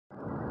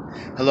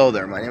Hello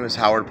there, my name is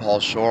Howard Paul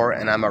Shore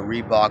and I'm a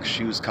Reebok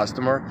shoes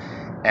customer,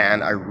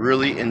 and I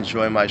really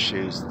enjoy my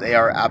shoes. They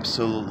are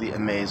absolutely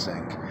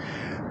amazing.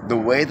 The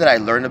way that I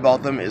learned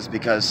about them is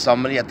because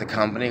somebody at the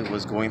company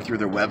was going through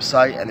their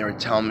website and they were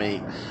telling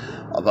me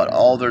about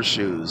all their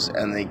shoes,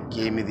 and they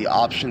gave me the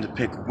option to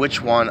pick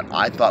which one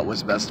I thought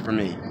was best for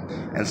me.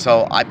 And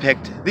so I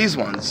picked these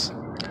ones.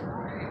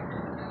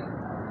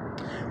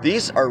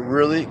 These are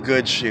really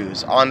good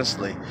shoes,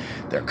 honestly.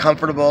 They're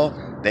comfortable,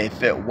 they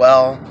fit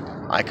well.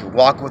 I can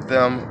walk with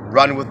them,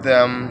 run with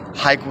them,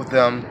 hike with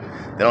them.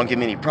 They don't give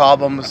me any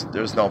problems.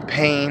 There's no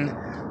pain.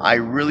 I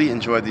really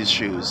enjoy these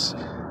shoes.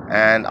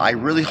 And I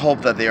really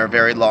hope that they are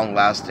very long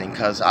lasting,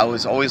 because I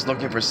was always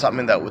looking for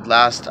something that would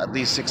last at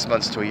least 6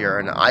 months to a year.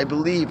 And I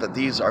believe that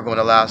these are going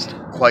to last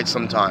quite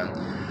some time.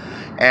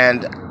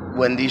 And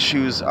when these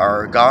shoes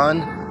are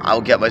gone, I'll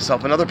get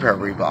myself another pair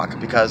of Reebok,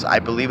 because I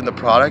believe in the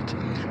product.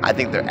 I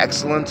think they're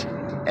excellent,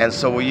 and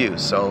so will you.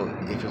 So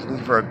if you're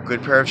looking for a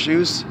good pair of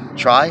shoes,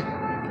 try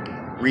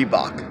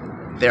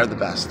Reebok. They're the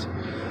best.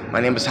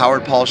 My name is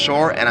Howard Paul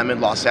Shore, and I'm in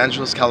Los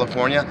Angeles,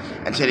 California,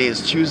 and today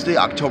is Tuesday,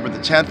 October the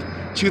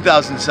 10th,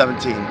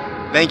 2017.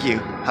 Thank you.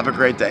 Have a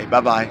great day.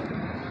 Bye-bye.